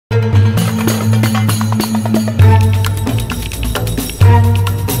Hi,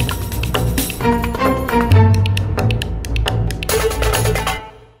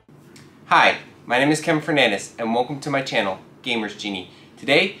 my name is Kevin Fernandez and welcome to my channel, Gamers Genie.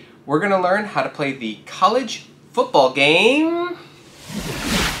 Today we're going to learn how to play the college football game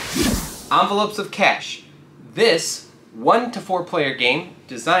Envelopes of Cash. This 1 to 4 player game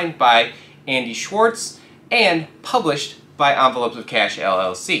designed by Andy Schwartz and published by Envelopes of Cash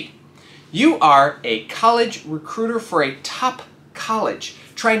LLC. You are a college recruiter for a top college,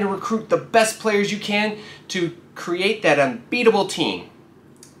 trying to recruit the best players you can to create that unbeatable team.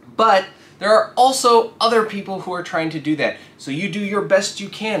 But there are also other people who are trying to do that, so you do your best you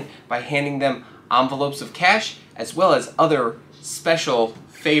can by handing them envelopes of cash as well as other special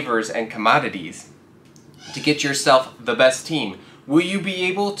favors and commodities to get yourself the best team. Will you be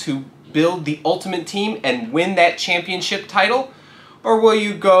able to build the ultimate team and win that championship title? Or will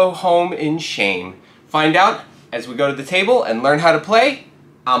you go home in shame? Find out as we go to the table and learn how to play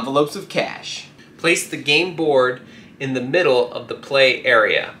Envelopes of Cash. Place the game board in the middle of the play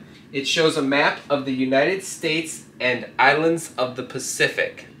area. It shows a map of the United States and islands of the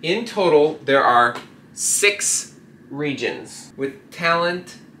Pacific. In total, there are 6 regions with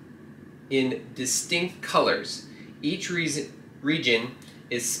talent in distinct colors. Each region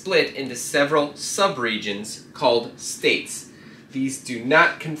is split into several sub-regions called states. These do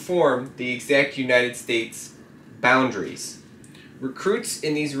not conform the exact United States boundaries. Recruits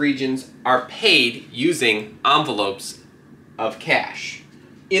in these regions are paid using envelopes of cash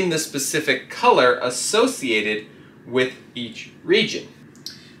in the specific color associated with each region.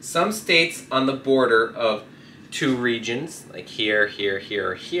 Some states on the border of 2 regions, like here, here,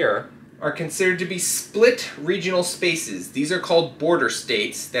 here, or here, are considered to be split regional spaces. These are called border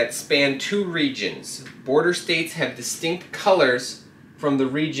states that span 2 regions. Border states have distinct colors from the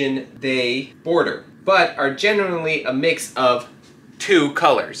region they border, but are generally a mix of 2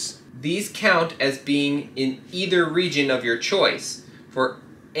 colors. These count as being in either region of your choice for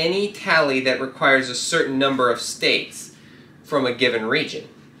any tally that requires a certain number of states from a given region.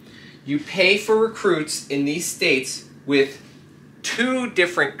 You pay for recruits in these states with 2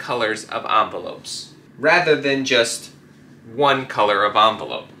 different colors of envelopes, rather than just 1 color of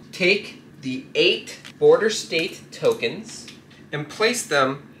envelope. Take the 8 border state tokens and place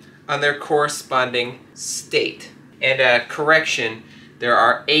them on their corresponding state. And a correction, there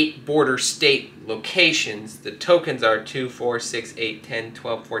are 8 border state locations. The tokens are 2, 4, 6, 8, 10,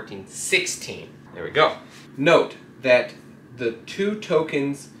 12, 14, 16. There we go. Note that the 2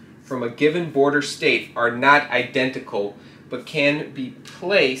 tokens from a given border state are not identical, but can be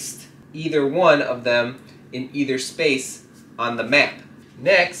placed, either one of them, in either space on the map.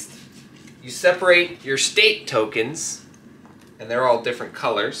 Next, you separate your state tokens, and they're all different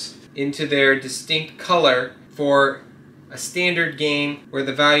colors, into their distinct color for a standard game where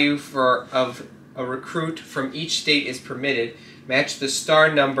the value of a recruit from each state is permitted. Match the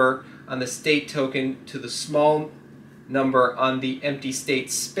star number on the state token to the small number on the empty state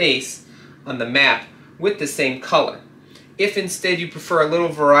space on the map with the same color. If instead you prefer a little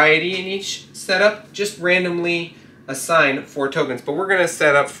variety in each setup, just randomly assign 4 tokens. But we're going to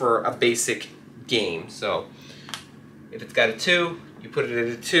set up for a basic game. So if it's got a 2, you put it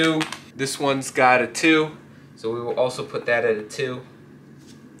at a 2. This one's got a 2. So we will also put that at a 2,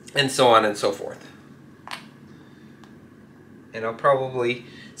 and so on and so forth. And I'll probably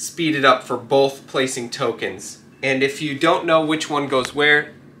speed it up for both placing tokens. And if you don't know which one goes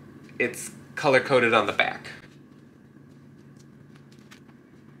where, it's color-coded on the back.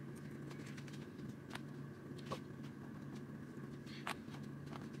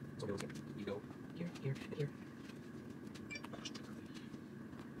 You go here, here, here.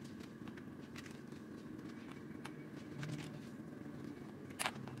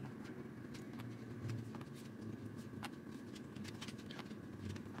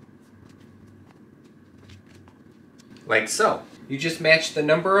 Like so. You just match the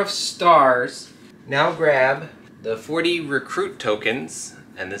number of stars. Now grab the 40 recruit tokens,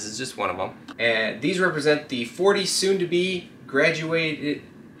 and this is just one of them. And these represent the 40 soon-to-be graduated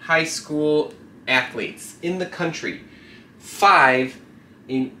high school athletes in the country. 5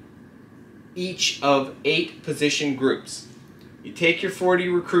 in each of 8 position groups. You take your 40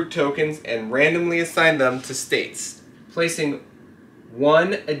 recruit tokens and randomly assign them to states, placing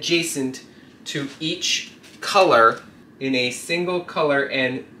 1 adjacent to each color in a single color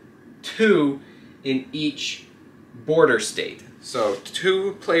and 2 in each border state. So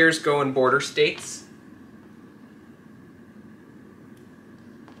 2 players go in border states.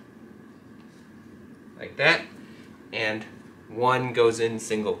 Like that. And One goes in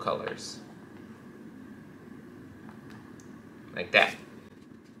single colors. Like that.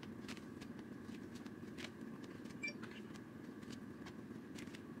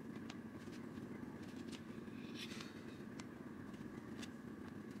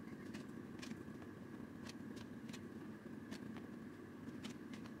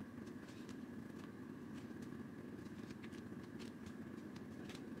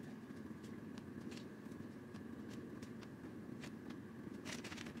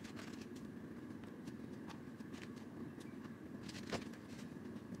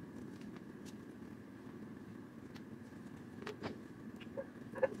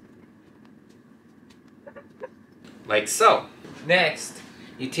 Like so. Next,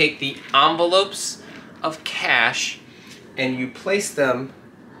 you take the envelopes of cash and you place them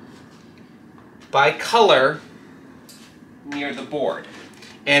by color near the board.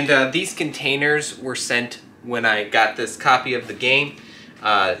 And these containers were sent when I got this copy of the game.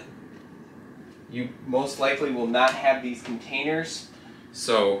 You most likely will not have these containers,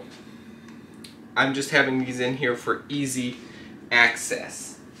 so I'm just having these in here for easy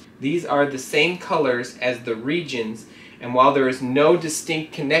access. These are the same colors as the regions, and while there is no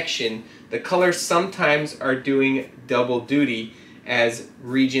distinct connection, the colors sometimes are doing double duty as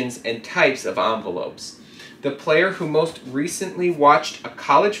regions and types of envelopes. The player who most recently watched a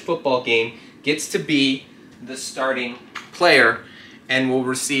college football game gets to be the starting player and will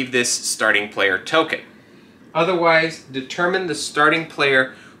receive this starting player token. Otherwise, determine the starting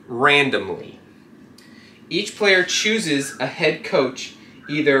player randomly. Each player chooses a head coach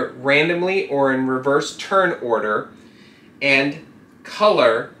either randomly or in reverse turn order, and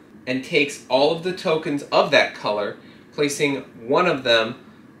color, and takes all of the tokens of that color, placing one of them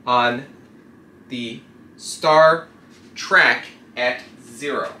on the star track at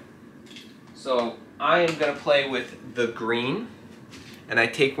 0. So I am going to play with the green, and I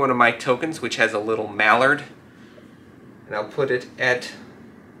take one of my tokens which has a little mallard, and I'll put it at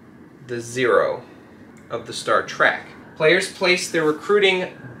the 0 of the star track. Players place their recruiting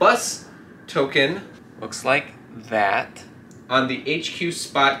bus token, looks like that, on the HQ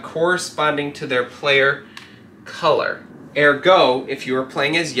spot corresponding to their player color. Ergo, if you are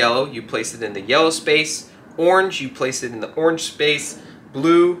playing as yellow, you place it in the yellow space, orange, you place it in the orange space,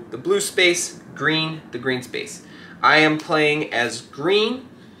 blue, the blue space, green, the green space. I am playing as green,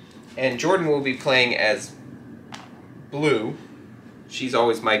 and Jordan will be playing as blue. She's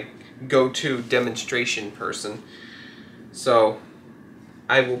always my go-to demonstration person. So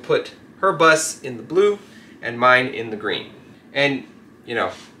I will put her bus in the blue and mine in the green. And, you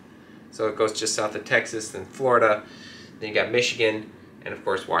know, so it goes just south of Texas, then Florida, then you got Michigan, and of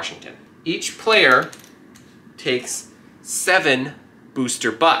course Washington. Each player takes 7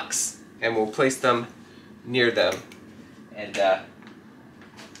 booster bucks, and we'll place them near them. And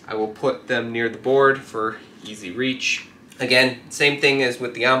I will put them near the board for easy reach. Again, same thing as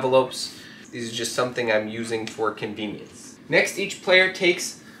with the envelopes. These are just something I'm using for convenience. Next, each player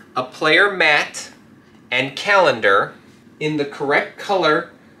takes a player mat and calendar in the correct color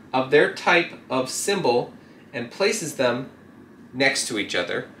of their type of symbol and places them next to each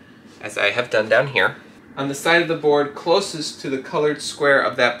other, as I have done down here, on the side of the board closest to the colored square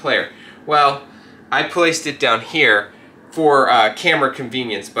of that player. Well, I placed it down here for camera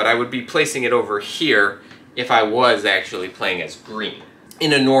convenience, but I would be placing it over here if I was actually playing as green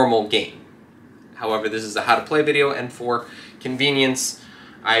in a normal game. However, this is a how to play video, and for convenience,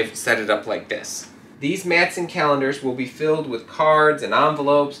 I've set it up like this. These mats and calendars will be filled with cards and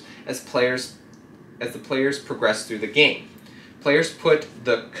envelopes as the players progress through the game. Players put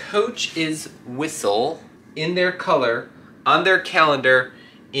the coach's whistle in their color on their calendar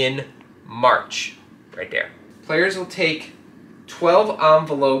in March, right there. Players will take 12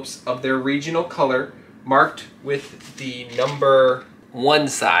 envelopes of their regional color marked with the number 1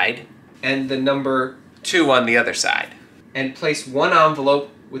 side and the number 2 on the other side, and place one envelope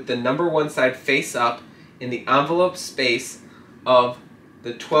with the number 1 side face up in the envelope space of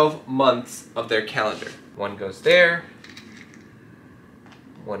the 12 months of their calendar. One goes there,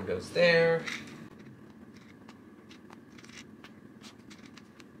 one goes there,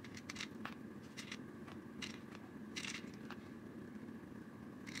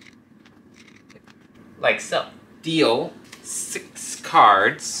 like so. Deal 6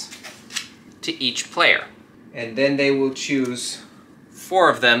 cards to each player, and then they will choose 4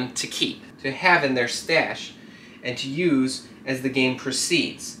 of them to keep, to have in their stash, and to use as the game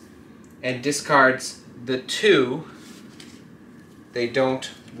proceeds, and discards the 2 they don't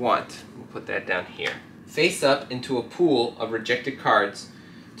want. We'll put that down here. Face up into a pool of rejected cards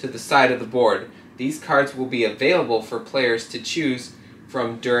to the side of the board. these cards will be available for players to choose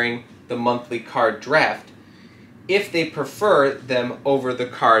from during the monthly card draft if they prefer them over the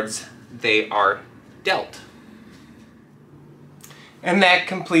cards they are dealt. And that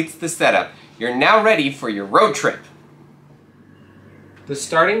completes the setup. You're now ready for your road trip. The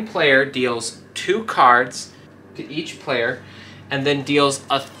starting player deals 2 cards to each player and then deals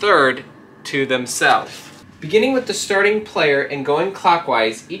a third to themselves. Beginning with the starting player and going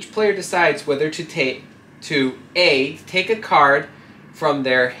clockwise, each player decides whether to A, take a card from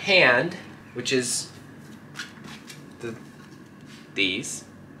their hand, which is these,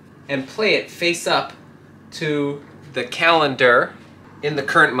 and play it face up to the calendar in the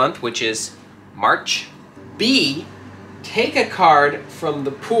current month, which is March. B, take a card from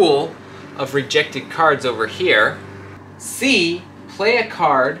the pool of rejected cards over here. C, play a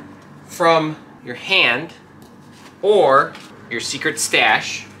card from your hand or your secret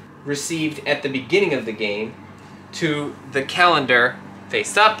stash received at the beginning of the game to the calendar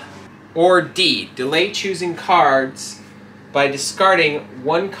face up. Or D, delay choosing cards by discarding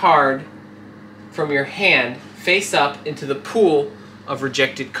 1 card from your hand face up into the pool of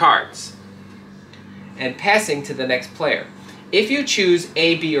rejected cards and passing to the next player. If you choose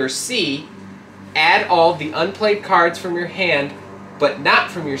A, B, or C, add all the unplayed cards from your hand, but not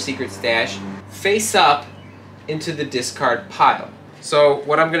from your secret stash, face up into the discard pile. So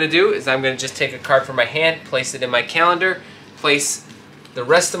what I'm going to do is I'm going to just take a card from my hand, place it in my calendar, place the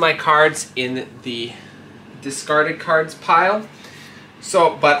rest of my cards in the discarded cards pile.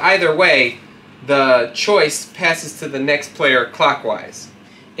 But either way, the choice passes to the next player clockwise.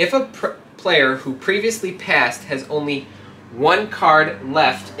 If a player who previously passed has only 1 card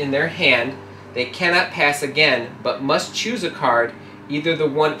left in their hand, they cannot pass again, but must choose a card, either the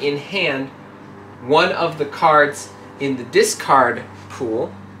one in hand, one of the cards in the discard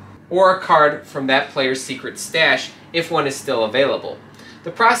pool, or a card from that player's secret stash if one is still available.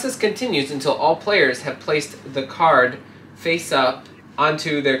 The process continues until all players have placed the card face up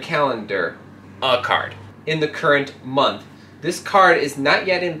onto their calendar, a card, in the current month. This card is not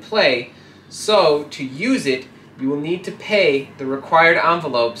yet in play, so to use it, you will need to pay the required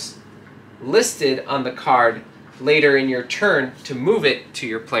envelopes listed on the card later in your turn to move it to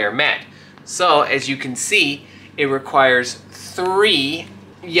your player mat. So, as you can see, it requires 3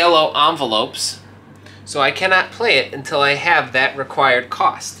 yellow envelopes, so I cannot play it until I have that required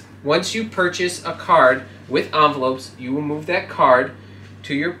cost. Once you purchase a card with envelopes, you will move that card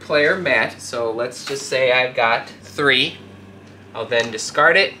to your player mat. So let's just say I've got 3. I'll then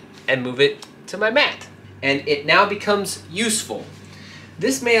discard it and move it to my mat. And it now becomes useful.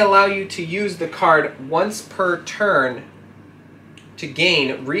 This may allow you to use the card once per turn to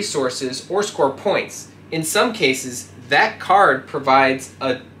gain resources or score points. In some cases, that card provides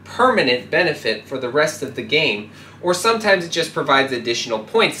a permanent benefit for the rest of the game, or sometimes it just provides additional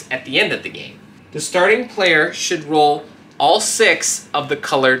points at the end of the game. The starting player should roll all 6 of the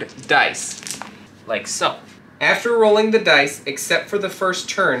colored dice, like so. After rolling the dice, except for the first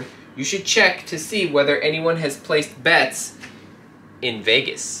turn, you should check to see whether anyone has placed bets in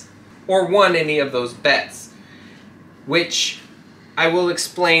Vegas, or won any of those bets, which I will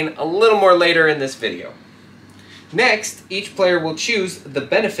explain a little more later in this video. Next, each player will choose the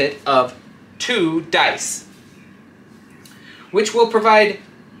benefit of 2 dice, which will provide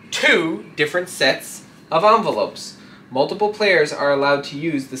 2 different sets of envelopes. Multiple players are allowed to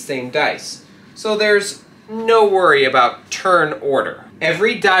use the same dice, so there's no worry about turn order.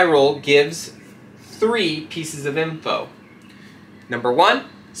 Every die roll gives 3 pieces of info. Number 1,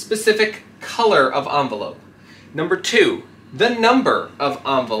 specific color of envelope. Number 2, the number of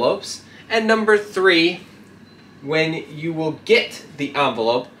envelopes. And number 3, when you will get the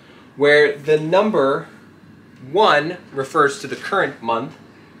envelope, where the number 1 refers to the current month,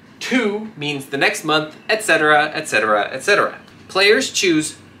 2 means the next month, etc., etc., etc. Players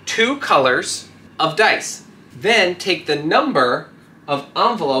choose 2 colors of dice. Then take the number of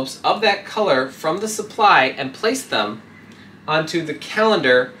envelopes of that color from the supply and place them onto the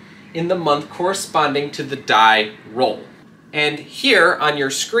calendar in the month corresponding to the die roll. And here on your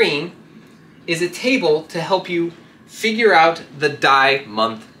screen is a table to help you figure out the die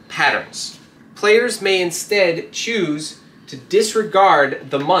month patterns. Players may instead choose to disregard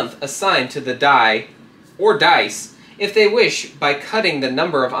the month assigned to the die or dice if they wish, by cutting the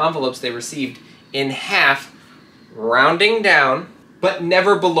number of envelopes they received in half, rounding down, but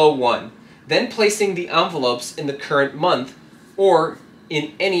never below 1, then placing the envelopes in the current month or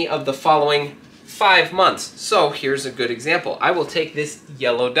in any of the following 5 months. So here's a good example. I will take this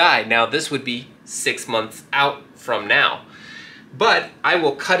yellow die. Now this would be 6 months out from now. But I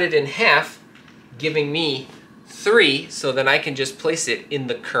will cut it in half, giving me 3, so then I can just place it in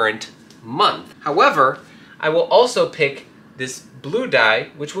the current month. However, I will also pick this blue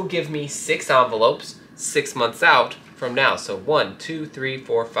die, which will give me 6 envelopes 6 months out from now. So 1, 2, 3,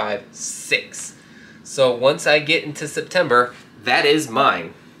 4, 5, 6. So once I get into September, that is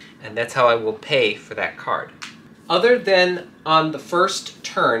mine. And that's how I will pay for that card. Other than on the first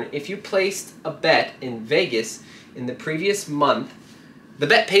turn, if you placed a bet in Vegas in the previous month, the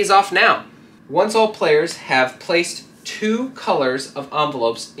bet pays off now. Once all players have placed 2 colors of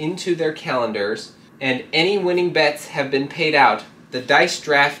envelopes into their calendars and any winning bets have been paid out, the dice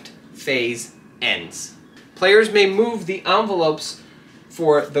draft phase ends. Players may move the envelopes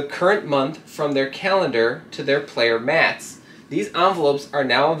for the current month from their calendar to their player mats. These envelopes are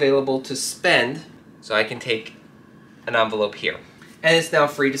now available to spend, so I can take an envelope here. And it's now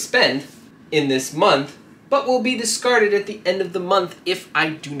free to spend in this month, but will be discarded at the end of the month if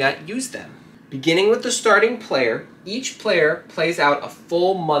I do not use them. Beginning with the starting player, each player plays out a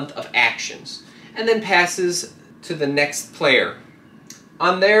full month of actions, and then passes to the next player.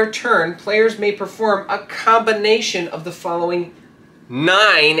 On their turn, players may perform a combination of the following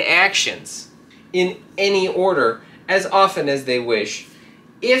 9 actions, in any order, as often as they wish,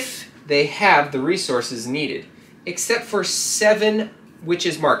 if they have the resources needed, except for 7, which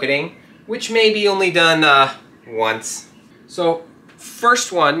is marketing, which may be only done once. So,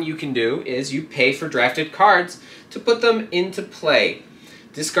 first one you can do is you pay for drafted cards to put them into play.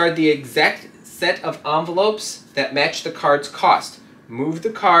 Discard the exact set of envelopes that match the card's cost. Move the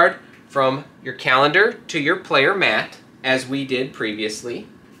card from your calendar to your player mat, as we did previously,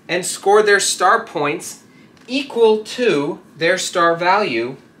 and score their star points equal to their star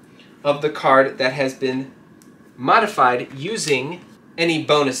value of the card that has been modified using any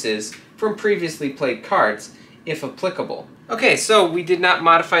bonuses from previously played cards, if applicable. Okay, so we did not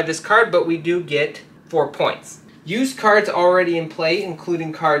modify this card, but we do get 4 points. Use cards already in play,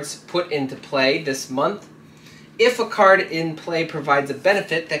 including cards put into play this month. If a card in play provides a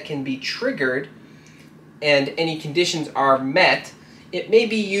benefit that can be triggered and any conditions are met, it may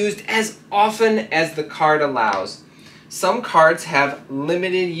be used as often as the card allows. Some cards have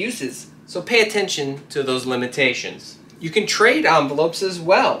limited uses, so pay attention to those limitations. You can trade envelopes as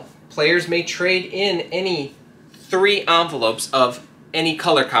well. Players may trade in any 3 envelopes of any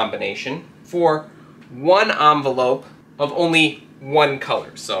color combination for 1 envelope of only 1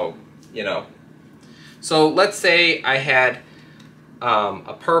 color. So, you know. So let's say I had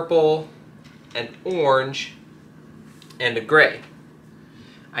a purple, an orange, and a gray.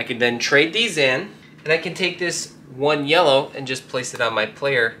 I can then trade these in, and I can take this 1 yellow and just place it on my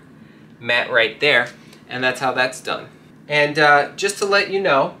player mat right there, and that's how that's done. And just to let you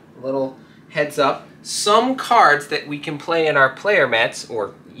know, a little heads up, some cards that we can play in our player mats,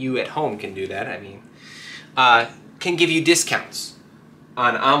 or you at home can do that, I mean, can give you discounts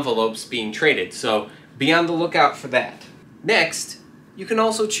on envelopes being traded, so be on the lookout for that. Next, you can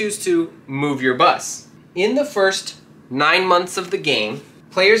also choose to move your bus. In the first 9 months of the game,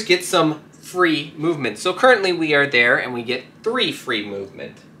 players get some free movement. So currently we are there and we get 3 free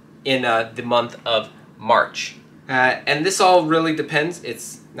movement in the month of March. And this all really depends.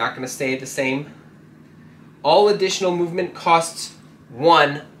 It's not going to stay the same. All additional movement costs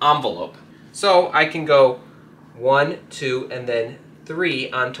 1 envelope. So I can go 1, 2, and then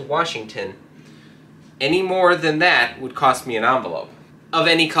 3 onto Washington. Any more than that would cost me an envelope of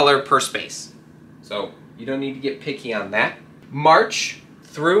any color per space. So you don't need to get picky on that. March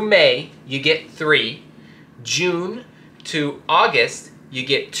through May, you get 3. June to August, you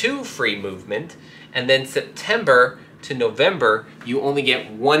get 2 free movement. And then September to November, you only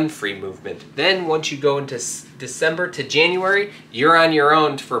get 1 free movement. Then once you go into December to January, you're on your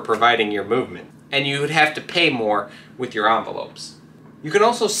own for providing your movement. And you would have to pay more with your envelopes. You can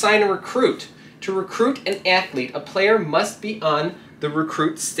also sign a recruit. To recruit an athlete, a player must be on the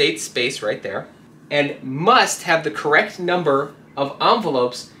recruit state space right there and must have the correct number of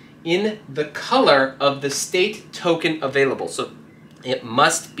envelopes in the color of the state token available. So it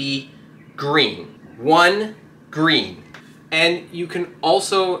must be green. 1 green. And you can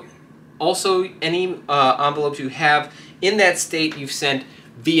also any envelopes you have in that state you've sent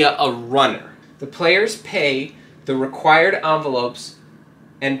via a runner. The players pay the required envelopes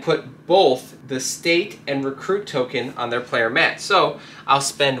and put both the state and recruit token on their player mat. So I'll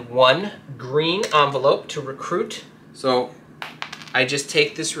spend 1 green envelope to recruit. So I just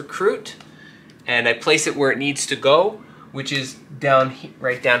take this recruit and I place it where it needs to go, which is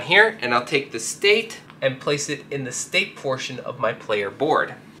right down here, and I'll take the state and place it in the state portion of my player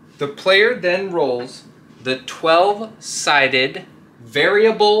board. The player then rolls the 12-sided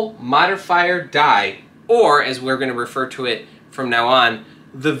variable modifier die, or as we're going to refer to it from now on,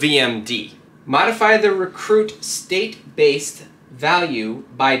 the VMD. Modify the recruit state-based value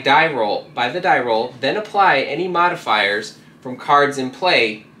by the die roll, then apply any modifiers from cards in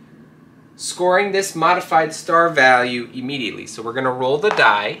play, scoring this modified star value immediately. So we're going to roll the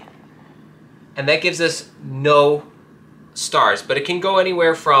die, and that gives us no stars, but it can go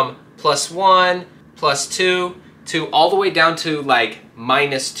anywhere from +1, +2, to all the way down to like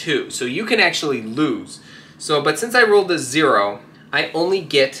 -2. So you can actually lose. So, but since I rolled a 0, I only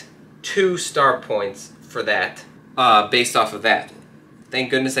get 2 star points for that, based off of that. Thank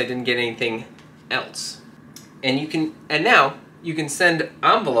goodness I didn't get anything else. And now you can send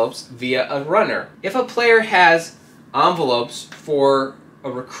envelopes via a runner. If a player has envelopes for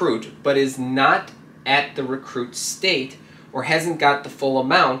a recruit but is not at the recruit state or hasn't got the full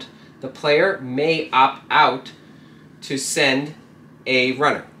amount, the player may opt out to send a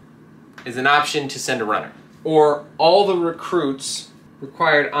runner. Is an option to send a runner. Or all the recruits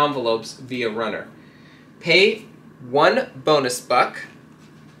required envelopes via runner. Pay 1 bonus buck,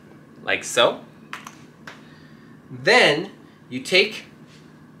 like so. Then you take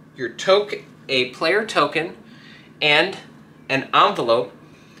your a player token and an envelope,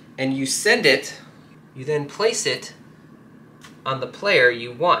 and you send it. You then place it on the player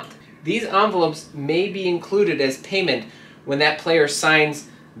you want. These envelopes may be included as payment when that player signs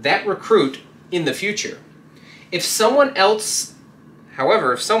that recruit in the future. If someone else,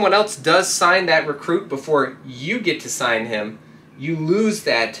 however, if someone else does sign that recruit before you get to sign him, you lose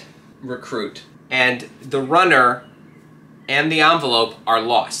that recruit, and the runner and the envelope are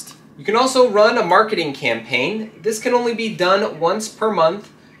lost. You can also run a marketing campaign. This can only be done once per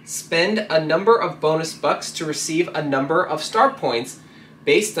month. Spend a number of bonus bucks to receive a number of star points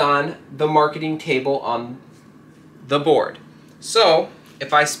based on the marketing table on the board. So,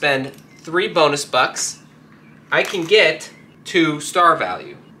 if I spend 3 bonus bucks, I can get 2 star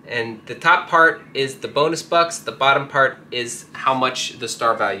value. And the top part is the bonus bucks, the bottom part is how much the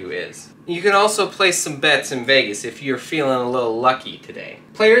star value is. You can also place some bets in Vegas if you're feeling a little lucky today.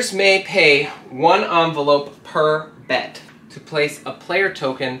 Players may pay 1 envelope per bet to place a player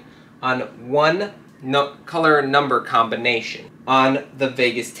token on 1 color number combination on the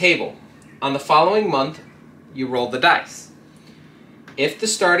Vegas table. On the following month, you roll the dice. If the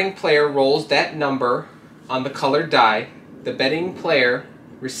starting player rolls that number on the colored die, the betting player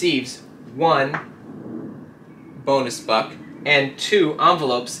receives 1 bonus buck and 2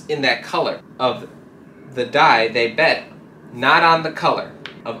 envelopes in that color of the die they bet, not on the color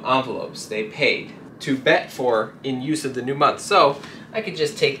of envelopes they paid to bet for in use of the new month. So I could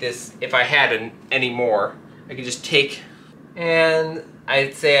just take this, if I had any more, I could just take, and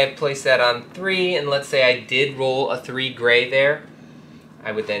I'd say I place that on 3, and let's say I did roll a 3 gray there.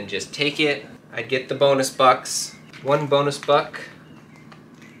 I would then just take it, I'd get the bonus bucks, 1 bonus buck,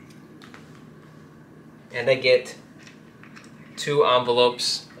 and I get 2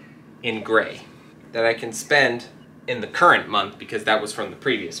 envelopes in gray that I can spend in the current month because that was from the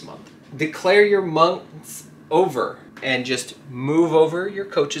previous month. Declare your months over and just move over your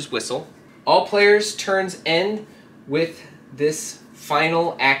coach's whistle. All players' turns end with this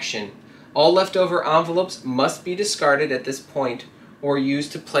final action. All leftover envelopes must be discarded at this point or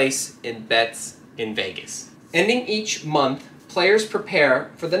used to place in bets in Vegas. Ending each month, players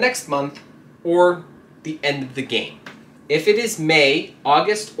prepare for the next month or the end of the game. If it is May,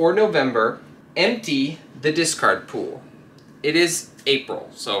 August, or November, empty the discard pool. It is April,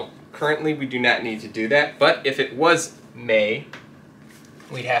 so currently we do not need to do that, but if it was May,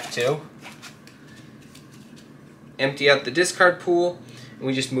 we'd have to empty out the discard pool, and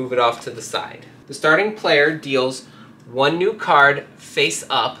we just move it off to the side. The starting player deals 1 new card face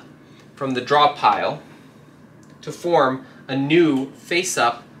up from the draw pile to form a new face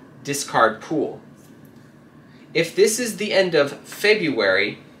up discard pool. If this is the end of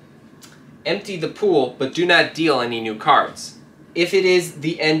February, empty the pool but do not deal any new cards. If it is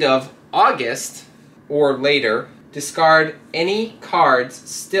the end of August or later, discard any cards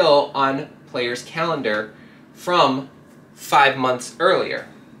still on player's calendar from 5 months earlier.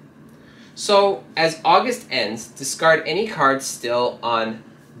 So as August ends, discard any cards still on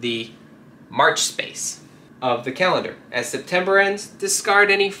the March space of the calendar. As September ends,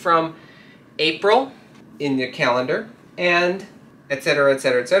 discard any from April in your calendar, and etc.,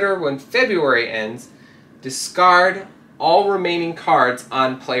 etc., etc. When February ends, discard all remaining cards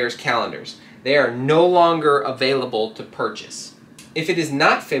on players' calendars. They are no longer available to purchase. If it is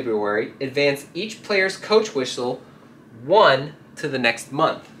not February, advance each player's coach whistle 1 to the next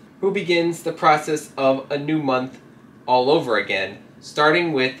month, who begins the process of a new month all over again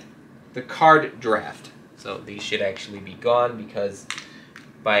starting with the card draft. So these should actually be gone because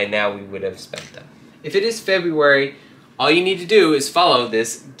by now we would have spent them. If it is February, all you need to do is follow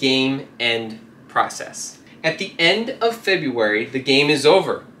this game end process. At the end of February, the game is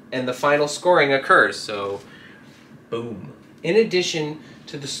over and the final scoring occurs, so boom. In addition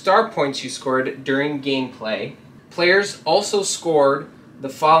to the star points you scored during gameplay, players also scored the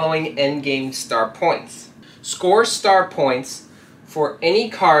following endgame star points. Score star points for any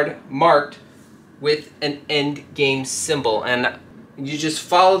card marked with an endgame symbol, and you just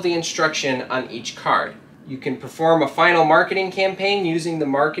follow the instruction on each card. You can perform a final marketing campaign using the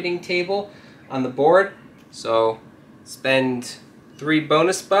marketing table on the board. So spend 3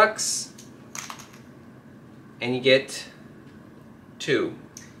 bonus bucks and you get 2.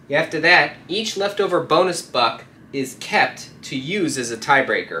 After that, each leftover bonus buck is kept to use as a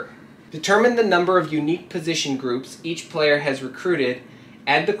tiebreaker. Determine the number of unique position groups each player has recruited.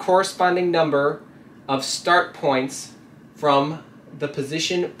 Add the corresponding number of start points from the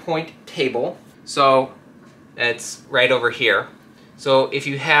position point table. So that's right over here. So if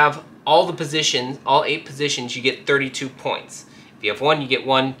you have all the positions, all 8 positions, you get 32 points. If you have 1, you get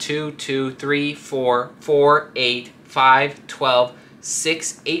 1, 2, 2, 3, 4, 4, 8, 5, 12,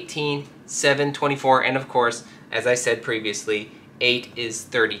 6, 18, 7, 24, and of course, as I said previously, 8 is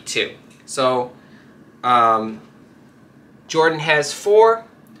 32. So Jordan has 4,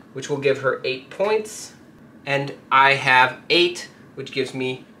 which will give her 8 points, and I have 8, which gives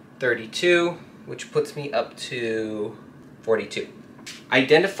me 32, which puts me up to 42.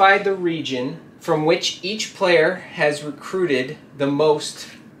 Identify the region from which each player has recruited the most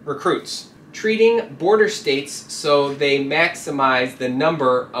recruits. Treating border states so they maximize the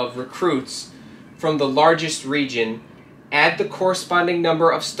number of recruits from the largest region, add the corresponding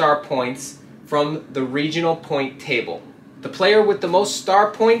number of star points from the regional point table. The player with the most star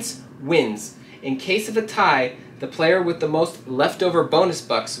points wins. In case of a tie, the player with the most leftover bonus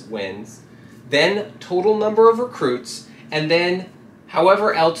bucks wins. Then total number of recruits, and then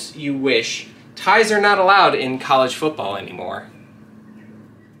however else you wish. Ties are not allowed in college football anymore.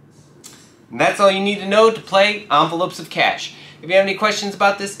 And that's all you need to know to play Envelopes of Cash. If you have any questions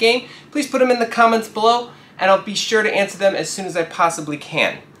about this game, please put them in the comments below, and I'll be sure to answer them as soon as I possibly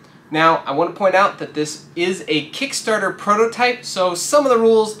can. Now, I want to point out that this is a Kickstarter prototype, so some of the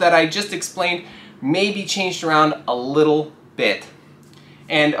rules that I just explained may be changed around a little bit.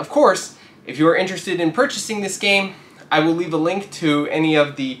 And of course, if you are interested in purchasing this game, I will leave a link to any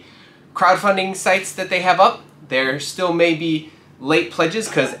of the crowdfunding sites that they have up. There still may be late pledges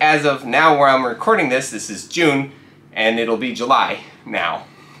because as of now where I'm recording this is June and it'll be July now.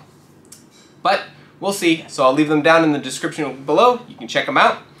 But we'll see, so I'll leave them down in the description below. You can check them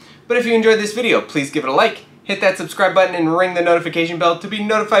out. But if you enjoyed this video, please give it a like, hit that subscribe button, and ring the notification bell to be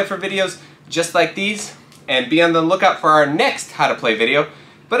notified for videos just like these. And be on the lookout for our next How to Play video.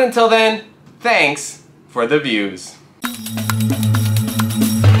 But until then, thanks for the views.